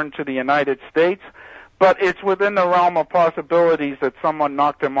return to the United States. But it's within the realm of possibilities that someone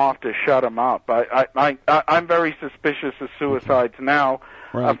knocked him off to shut him up. I'm very suspicious of suicides now.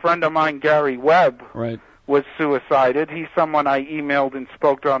 Right. A friend of mine, Gary Webb, was suicided. He's someone I emailed and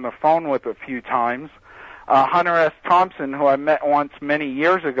spoke to on the phone with a few times. Hunter S. Thompson, who I met once many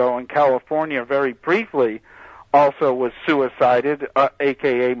years ago in California very briefly, also was suicided,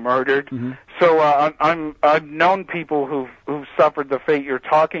 a.k.a. murdered. So I've known people who've suffered the fate you're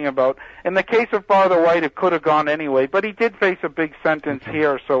talking about. In the case of Father White, it could have gone anyway, but he did face a big sentence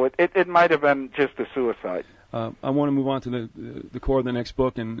here, so it might have been just a suicide. I want to move on to the core of the next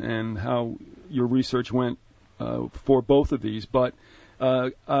book and how your research went for both of these, but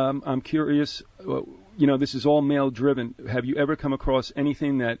I'm curious, this is all male-driven. Have you ever come across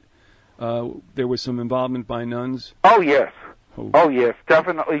anything that there was some involvement by nuns? Oh, yes. Oh, yes,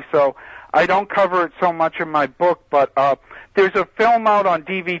 definitely so. I don't cover it so much in my book, but there's a film out on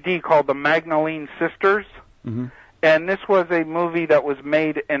DVD called The Magdalene Sisters, and this was a movie that was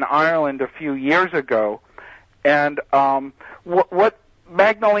made in Ireland a few years ago. And what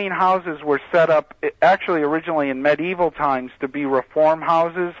Magdalene houses were set up actually originally in medieval times to be reform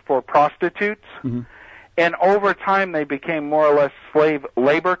houses for prostitutes, and over time they became more or less slave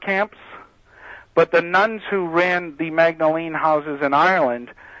labor camps. But the nuns who ran the Magdalene houses in Ireland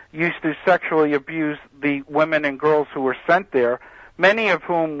used to sexually abuse the women and girls who were sent there, many of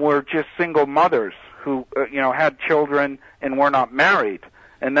whom were just single mothers who had children and were not married,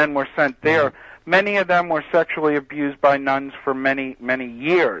 and then were sent there. Many of them were sexually abused by nuns for many, many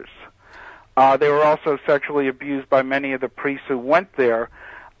years. They were also sexually abused by many of the priests who went there.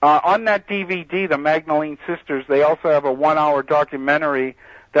 On that DVD, The Magdalene Sisters, they also have a 1-hour documentary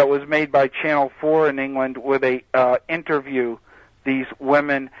that was made by Channel 4 in England where they interview these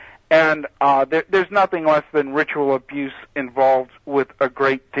women. And there's nothing less than ritual abuse involved with a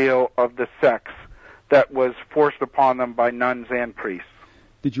great deal of the sex that was forced upon them by nuns and priests.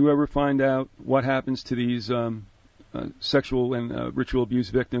 Did you ever find out what happens to these sexual and ritual abuse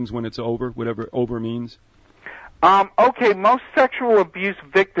victims when it's over, whatever over means? Okay, most sexual abuse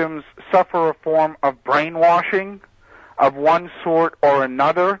victims suffer a form of brainwashing of one sort or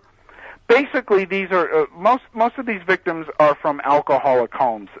another. Basically, these are most of these victims are from alcoholic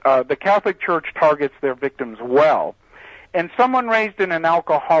homes. The Catholic Church targets their victims well, and someone raised in an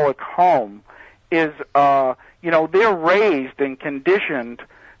alcoholic home is, they're raised and conditioned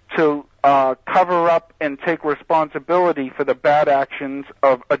to cover up and take responsibility for the bad actions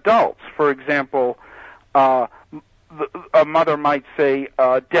of adults. For example, a mother might say,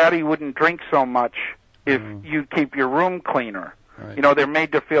 Daddy wouldn't drink so much if you keep your room cleaner. Right. They're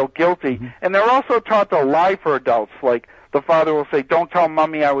made to feel guilty. Mm-hmm. And they're also taught to lie for adults. Like the father will say, don't tell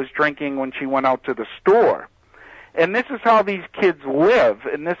Mommy I was drinking when she went out to the store. And this is how these kids live,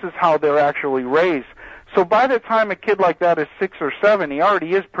 and this is how they're actually raised. So by the time a kid like that is 6 or 7, he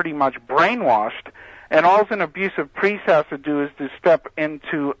already is pretty much brainwashed. And all an abusive priest has to do is to step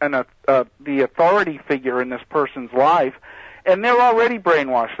into the authority figure in this person's life, and they're already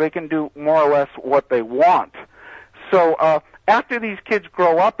brainwashed. They can do more or less what they want. So after these kids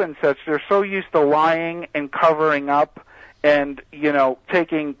grow up and such, they're so used to lying and covering up and,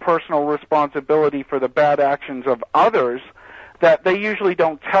 taking personal responsibility for the bad actions of others that they usually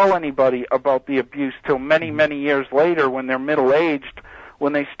don't tell anybody about the abuse till many, many years later when they're middle-aged.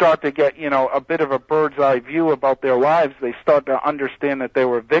 When they start to get, a bit of a bird's eye view about their lives, they start to understand that they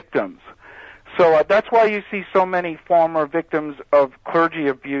were victims. So that's why you see so many former victims of clergy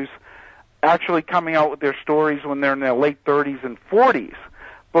abuse actually coming out with their stories when they're in their late 30s and 40s.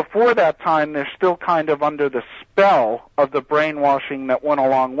 Before that time, they're still kind of under the spell of the brainwashing that went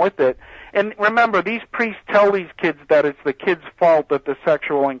along with it. And remember, these priests tell these kids that it's the kid's fault that the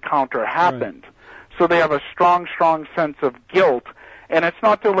sexual encounter happened. Right. So they have a strong, strong sense of guilt. And it's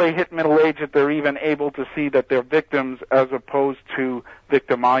not till they hit middle age that they're even able to see that they're victims as opposed to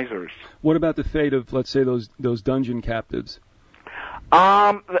victimizers. What about the fate of, let's say, those dungeon captives?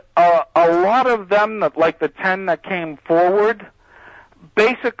 A lot of them, like the 10 that came forward,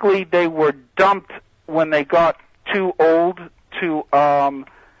 basically they were dumped when they got too old to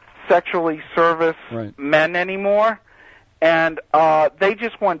sexually service men anymore. And they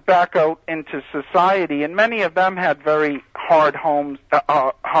just went back out into society, and many of them had very hard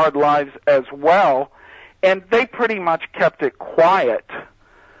lives as well, and they pretty much kept it quiet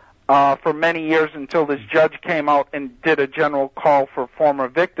for many years until this judge came out and did a general call for former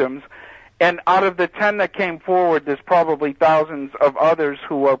victims. And out of the 10 that came forward, there's probably thousands of others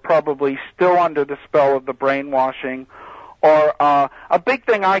who are probably still under the spell of the brainwashing. Or a big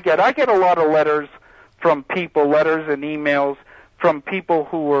thing I get a lot of letters from people, letters and emails from people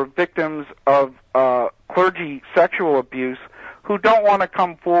who were victims of clergy sexual abuse who don't want to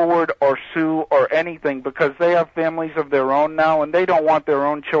come forward or sue or anything because they have families of their own now and they don't want their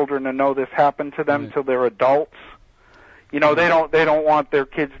own children to know this happened to them till they're adults. They don't want their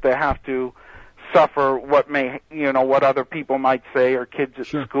kids to have to suffer what other people might say or kids at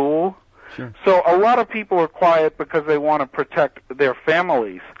school. Sure. So a lot of people are quiet because they want to protect their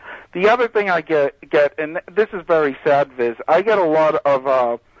families. The other thing I get, and this is very sad, Viz, I get a lot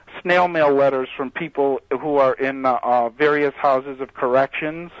of snail mail letters from people who are in various houses of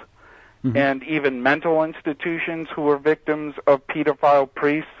corrections and even mental institutions who are victims of pedophile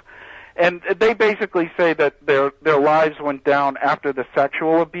priests. And they basically say that their lives went down after the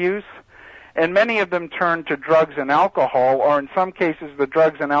sexual abuse. And many of them turned to drugs and alcohol, or in some cases the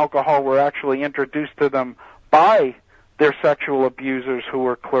drugs and alcohol were actually introduced to them by their sexual abusers who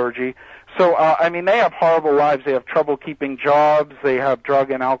were clergy. So, they have horrible lives. They have trouble keeping jobs. They have drug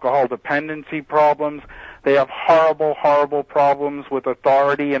and alcohol dependency problems. They have horrible, horrible problems with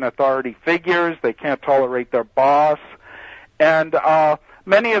authority and authority figures. They can't tolerate their boss. And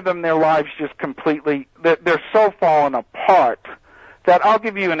many of them, their lives just completely, they're so fallen apart that I'll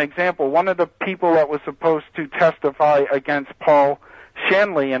give you an example. One of the people that was supposed to testify against Paul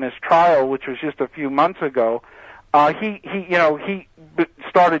Shanley in his trial, which was just a few months ago, he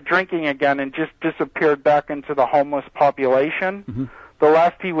started drinking again and just disappeared back into the homeless population. Mm-hmm. The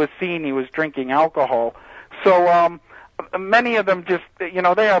last he was seen, he was drinking alcohol. So many of them just, they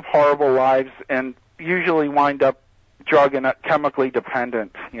have horrible lives and usually wind up drug and chemically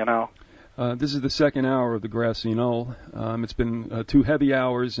dependent, This is the second hour of the Grassy Knoll. It's been 2 heavy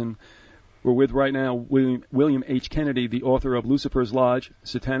hours, and we're with right now William H. Kennedy, the author of Lucifer's Lodge,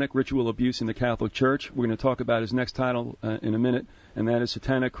 Satanic Ritual Abuse in the Catholic Church. We're going to talk about his next title in a minute, and that is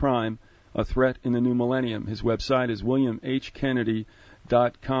Satanic Crime, A Threat in the New Millennium. His website is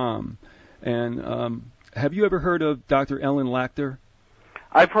williamhkennedy.com. And have you ever heard of Dr. Ellen Lachter?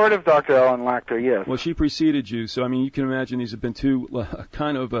 I've heard of Dr. Ellen Lachter, yes. Well, she preceded you, so I mean, you can imagine these have been two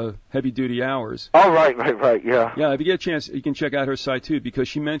kind of heavy-duty hours. Oh, right, yeah. Yeah, if you get a chance, you can check out her site too, because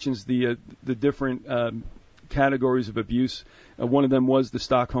she mentions the different categories of abuse. One of them was the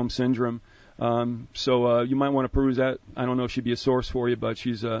Stockholm Syndrome. So you might want to peruse that. I don't know if she'd be a source for you, but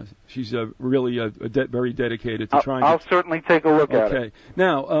she's really very dedicated to trying. I'll certainly take a look at it. Okay.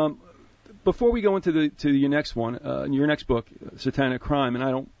 Now, before we go into your next one, your next book, Satanic Crime,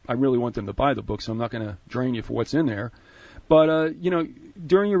 and I really want them to buy the book, so I'm not going to drain you for what's in there. But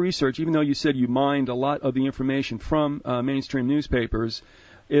during your research, even though you said you mined a lot of the information from mainstream newspapers,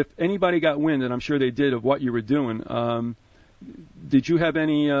 if anybody got wind, and I'm sure they did, of what you were doing, did you have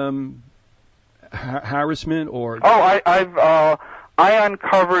any harassment or? Oh, I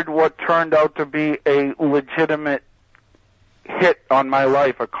uncovered what turned out to be a legitimate hit on my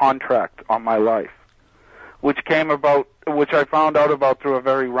life, a contract on my life, which I found out about through a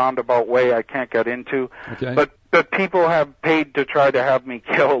very roundabout way I can't get into. Okay. But people have paid to try to have me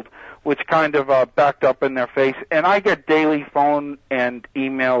killed, which kind of backed up in their face. And I get daily phone and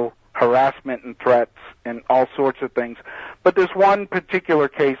email harassment and threats and all sorts of things. But this one particular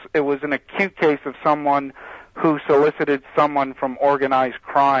case, it was an acute case of someone who solicited someone from organized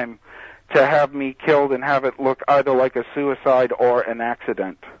crime to have me killed and have it look either like a suicide or an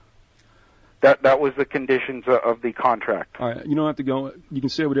accident. That was the conditions of the contract. All right, you don't have to go. You can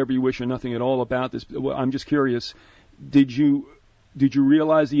say whatever you wish or nothing at all about this. I'm just curious. Did you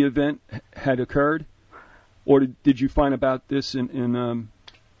realize the event had occurred, or did you find about this in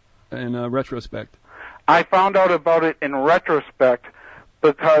retrospect? I found out about it in retrospect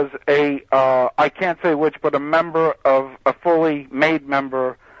because I can't say which, but a fully made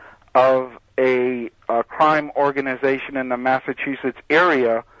member of a crime organization in the Massachusetts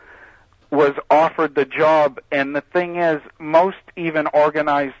area was offered the job. And the thing is, most even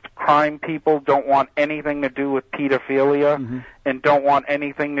organized crime people don't want anything to do with pedophilia and don't want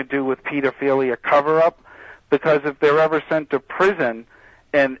anything to do with pedophilia cover-up, because if they're ever sent to prison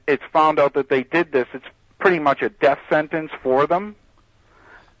and it's found out that they did this, it's pretty much a death sentence for them.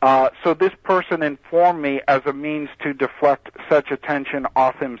 So this person informed me as a means to deflect such attention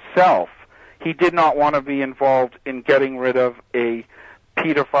off himself. He did not want to be involved in getting rid of a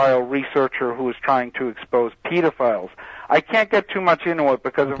pedophile researcher who was trying to expose pedophiles. I can't get too much into it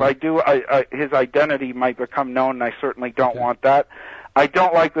because if I do, his identity might become known, and I certainly don't want that. I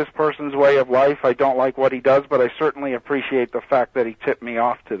don't like this person's way of life. I don't like what he does, but I certainly appreciate the fact that he tipped me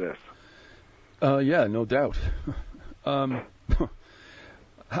off to this. Yeah, no doubt.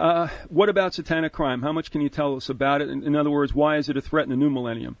 What about satanic crime? How much can you tell us about it? In other words, why is it a threat in the new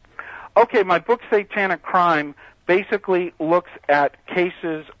millennium? Okay, my book, Satanic Crime, basically looks at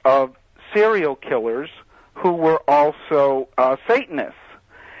cases of serial killers who were also Satanists.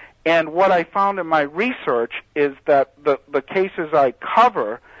 And what I found in my research is that the cases I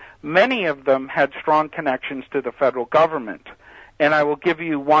cover, many of them had strong connections to the federal government. And I will give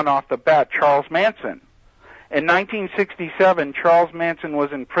you one off the bat, Charles Manson. In 1967, Charles Manson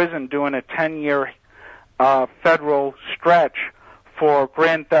was in prison doing a 10-year federal stretch for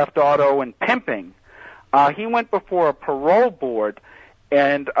grand theft auto and pimping. He went before a parole board,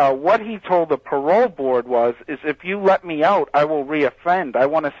 and what he told the parole board is if you let me out, I will reoffend. I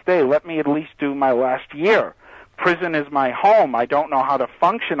want to stay. Let me at least do my last year. Prison is my home. I don't know how to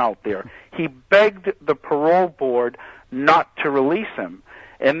function out there. He begged the parole board not to release him.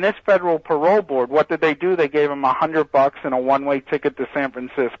 And this federal parole board, what did they do? They gave him $100 and a one-way ticket to San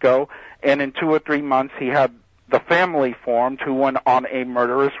Francisco, and in 2 or 3 months he had the family formed who went on a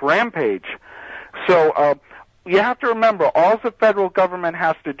murderous rampage. So you have to remember, all the federal government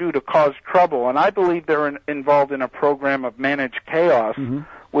has to do to cause trouble, and I believe they're involved in a program of managed chaos,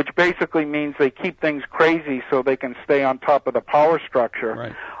 which basically means they keep things crazy so they can stay on top of the power structure.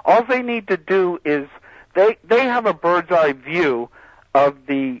 Right. All they need to do is they have a bird's eye view of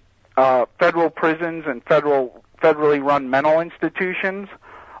the federal prisons and federally run mental institutions.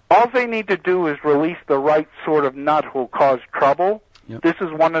 All they need to do is release the right sort of nut who will cause trouble. Yep. This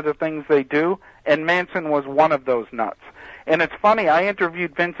is one of the things they do, and Manson was one of those nuts. And it's funny, I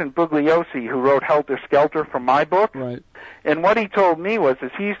interviewed Vincent Bugliosi, who wrote Helter Skelter for my book, right. And what he told me is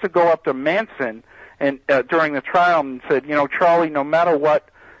he used to go up to Manson and during the trial and said, Charlie, no matter what,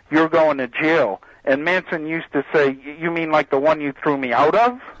 you're going to jail. And Manson used to say, you mean like the one you threw me out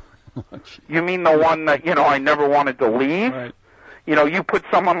of? You mean the one that, I never wanted to leave? Right. You put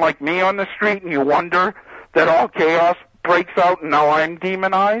someone like me on the street and you wonder that all chaos breaks out and now I'm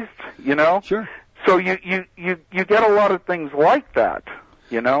demonized, Sure. So you get a lot of things like that.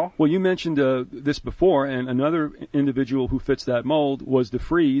 you know? Well, you mentioned this before, and another individual who fits that mold was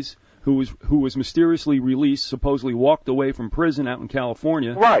DeFreeze, who was mysteriously released, supposedly walked away from prison out in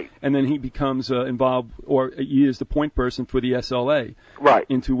California. Right. And then he becomes involved, or he is the point person for the SLA. Right.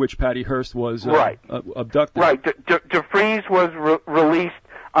 Into which Patty Hearst was abducted. Right. DeFreeze was released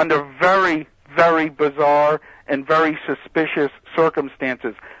under very, very bizarre and very suspicious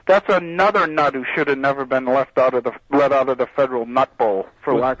circumstances. That's another nut who should have never been let out of the federal nut bowl,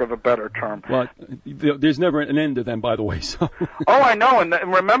 for lack of a better term. Well, there's never an end to them, by the way. So. Oh, I know, and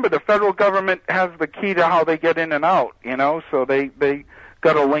remember, the federal government has the key to how they get in and out, you know, so they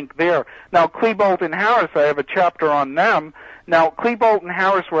got a link there. Now, Klebold and Harris, I have a chapter on them. Now, Klebold and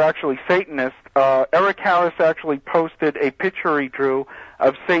Harris were actually Satanists. Eric Harris actually posted a picture he drew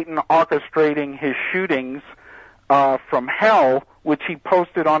of Satan orchestrating his shootings from hell, which he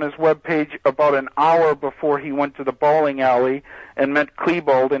posted on his webpage about an hour before he went to the bowling alley and met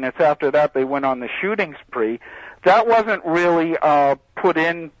Klebold, and it's after that they went on the shooting spree. That wasn't really put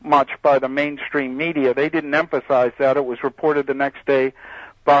in much by the mainstream media. They didn't emphasize that. It was reported the next day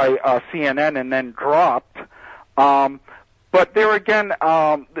by CNN and then dropped. But there again,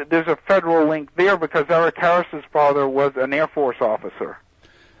 there's a federal link there because Eric Harris's father was an Air Force officer.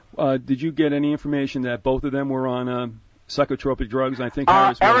 Did you get any information that both of them were on psychotropic drugs? I think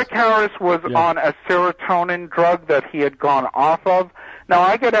Harris was. Eric Harris was on a serotonin drug that he had gone off of. Now,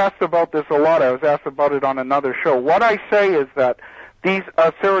 I get asked about this a lot. I was asked about it on another show. What I say is that these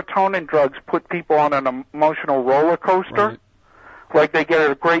serotonin drugs put people on an emotional roller coaster. Right. Like they get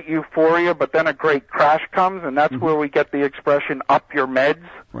a great euphoria, but then a great crash comes, and that's where we get the expression "up your meds,"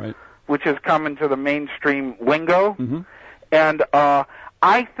 right, which has come into the mainstream lingo. Mm-hmm. And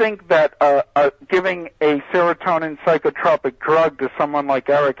I think that giving a serotonin psychotropic drug to someone like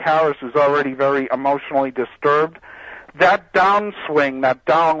Eric Harris, who's already very emotionally disturbed, that downswing, that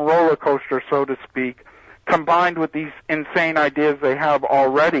down roller coaster, so to speak, combined with these insane ideas they have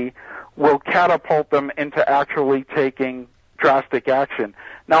already, will catapult them into actually taking drastic action.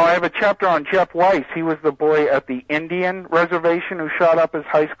 Now, I have a chapter on Jeff Weiss. He was the boy at the Indian reservation who shot up his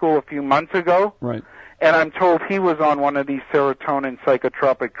high school a few months ago. Right. And I'm told he was on one of these serotonin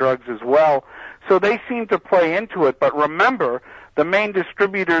psychotropic drugs as well. So they seem to play into it. But remember, the main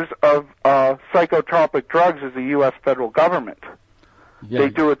distributors of psychotropic drugs is the U.S. federal government. Yeah. They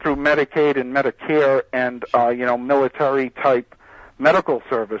do it through Medicaid and Medicare and, military-type medical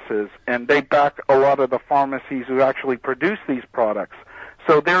services, and they back a lot of the pharmacies who actually produce these products.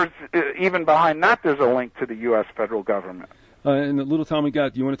 So there's, even behind that, there's a link to the U.S. federal government. In the little time we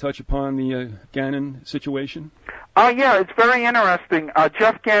got, do you want to touch upon the Gannon situation? Yeah, it's very interesting.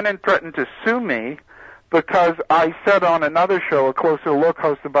 Jeff Gannon threatened to sue me because I said on another show, A Closer Look,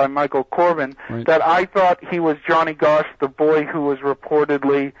 hosted by Michael Corbin, right, that I thought he was Johnny Gosch, the boy who was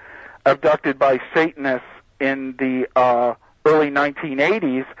reportedly abducted by Satanists in the early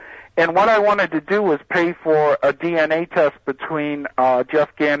 1980s. And what I wanted to do was pay for a DNA test between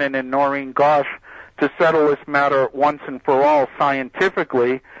Jeff Gannon and Noreen Gosch to settle this matter once and for all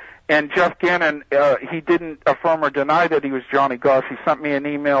scientifically. And Jeff Gannon, he didn't affirm or deny that he was Johnny Gosch. He sent me an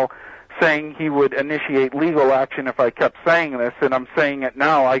email saying he would initiate legal action if I kept saying this, and I'm saying it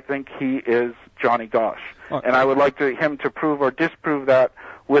now. I think he is Johnny Gosch. Right. And I would like him to prove or disprove that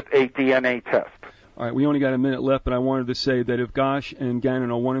with a DNA test. All right, we only got a minute left, but I wanted to say that if Gosch and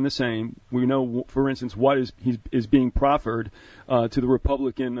Gannon are one and the same, we know, for instance, what is being proffered to the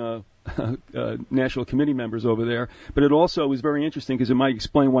Republican National Committee members over there. But it also is very interesting because it might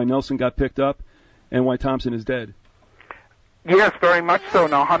explain why Nelson got picked up and why Thompson is dead. Yes, very much so.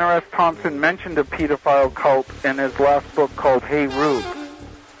 Now, Hunter S. Thompson mentioned a pedophile cult in his last book called Hey Rube.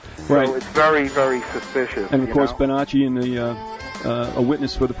 Right. So it's very, very suspicious. And, of course, Bonacci and a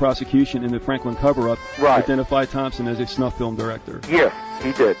witness for the prosecution in the Franklin cover-up, right, identified Thompson as a snuff film director. Yes,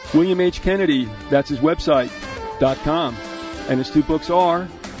 he did. William H. Kennedy, that's his website, .com. And his two books are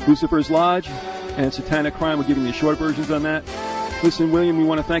Lucifer's Lodge and Satanic Crime. We're giving you short versions on that. Listen, William, we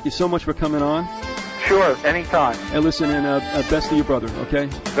want to thank you so much for coming on. Sure, anytime. And listen, and best to your brother, okay?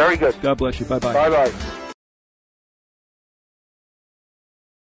 Very good. God bless you. Bye-bye. Bye-bye.